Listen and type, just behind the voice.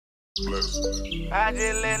I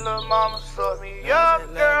just let lil' mama suck me up,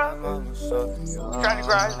 girl. Tryna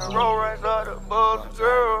grind the roll runs up the bulls,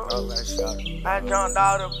 girl. I jumped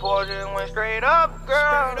out the porch and went straight up,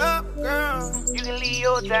 girl. You can leave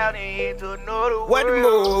your town and head to another world. What the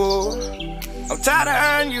move? I'm tired of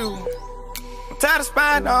earning you. I'm tired of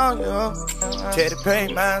spying on you. Tell the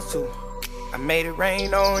pain mine too. I made it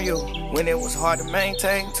rain on you when it was hard to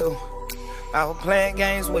maintain too. I was playing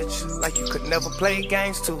games with you like you could never play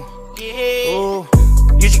games too. Yeah. Ooh,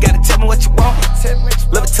 you just gotta tell me what you want.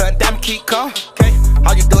 Live a ton, diamond keep calm. Okay.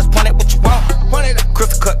 All you do is point at what you want. Point it up.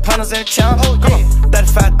 Crystal cut punters in the channel. Oh, yeah.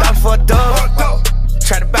 $35 for a dub.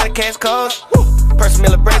 Try to buy the cash calls. Person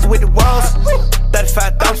Miller braids with the walls.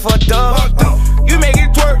 $35 for a dub. You make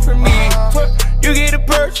it twerk for me. You get a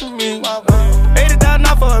purse for me. $80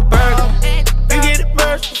 off for a burger. You get a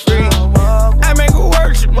purse for free. I make it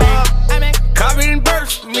worship me. Copy and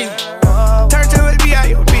burst for me. Turn to a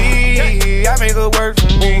B.I.O.B. I make it work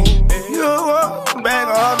for me. You walk back,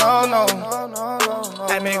 oh no.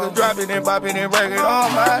 I make her drop it and pop it and break it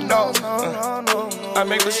on my nose. I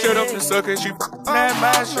make her shut up and suck it, she at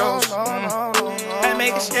my shows. I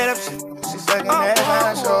make her shut up, she sucking at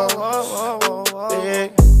my shows.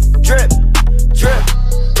 Drip, drip,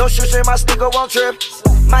 no shoes in my sneaker won't trip.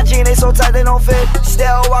 My jeans ain't so tight they don't fit.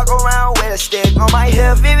 Still walk around with a stick on my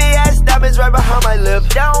hip. VVS diamonds right behind my lip.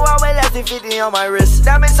 Down one way less than 50 on my wrist.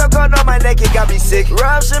 Diamonds so cold on my neck it got me sick.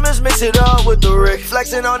 Rob Simmons mix it up with the Rick.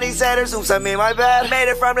 Flexing on these haters, oops I mean my bad. Made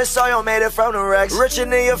it from the soil, made it from the Rex. Richer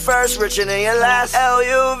than your first, richer than your last.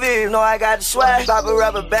 LUV, know I got the swag. Pop a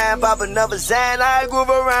rubber band, pop another Zan. I groove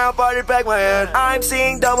around, party back my hand. I'm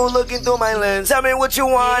seeing double looking through my lens. Tell me what you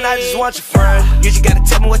want, I just want your friend. You just gotta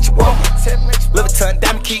tell me what you want. Live a ton,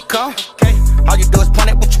 diamond keep calm. Okay. All you do is point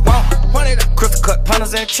at what you want. Point it up. Crystal cut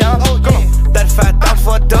punters in the channel. Oh, yeah. $35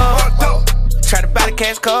 for a dub. Try to buy the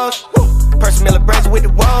cash calls. Person Miller braids with the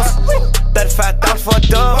walls. $35 for a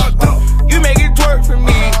dub. You make it twerk for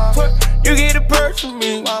me. You get a purse for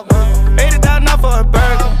me. $80 off for a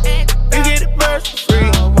burger. You get a purse for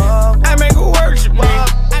free. I make it worship me.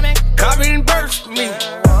 Copy and burst for me.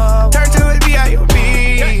 Turn to a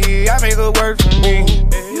B.I.O.B. I make it work for me.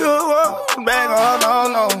 You walk back, oh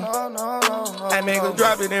no. I make her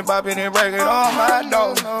drop it and pop it and break it on my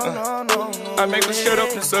nose. I make her shut up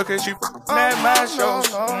and suck it, she at my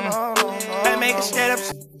shows. I make her shut up,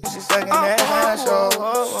 she sucking at my shows.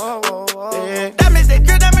 Diamonds they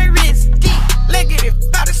drip down my wrist. Leg it,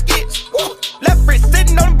 out of skits. Left wrist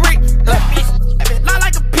sitting on the brick. Left wrist, lie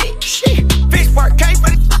like a pig. Fish part K for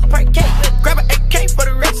the part K. Grab an AK for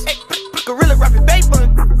the rest. Gorilla rapping babe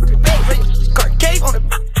on the cart cave on the.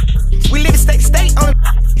 We live in state on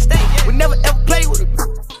the state. We never ever play with it.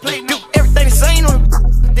 Do everything the same on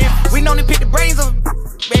it. We know they pick the brains on it.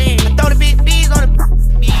 I throw the big B's on it.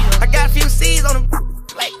 I got a few C's on it.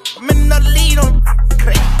 I'm in another lead on it.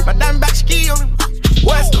 My diamond back ski on it.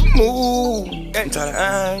 What's the move? I'm tired of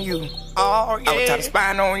eyeing you. Oh yeah. I was tired of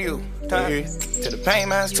spying on you. To the pain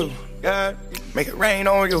mines too. Yeah. Make it rain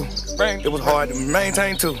on you. It was hard to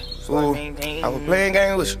maintain too. Ooh, I was playing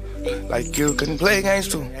games with you like you couldn't play games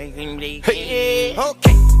too. Hey.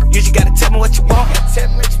 Okay, you just gotta tell me what you want.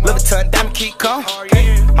 Live a ton, diamond keep calm.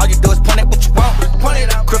 All you do is point at what you want.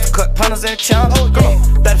 Crystal cut punters in the channel.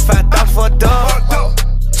 $35 for a dub.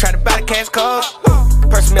 Try to buy the cash calls.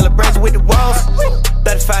 Person Miller braids with the walls.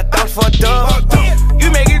 $35 for a dub.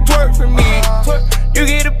 You make it twerk for me. You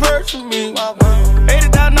get a purse for me.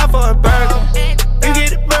 $80 off for a burger. You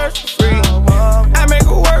get a purse for free. I make it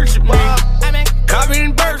worship me. Copy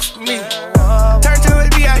and burst for me. Turn to a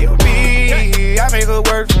B.I.O.B. I make it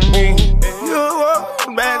work for me. You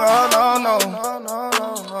walk back, oh no.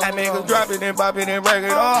 I make her drop it and pop it and break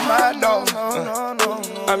it on my nose.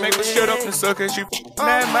 I make her shut up and suck it, she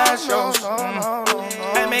at my shows.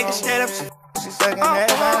 I make her shut up, she sucking at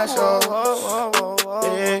my shows.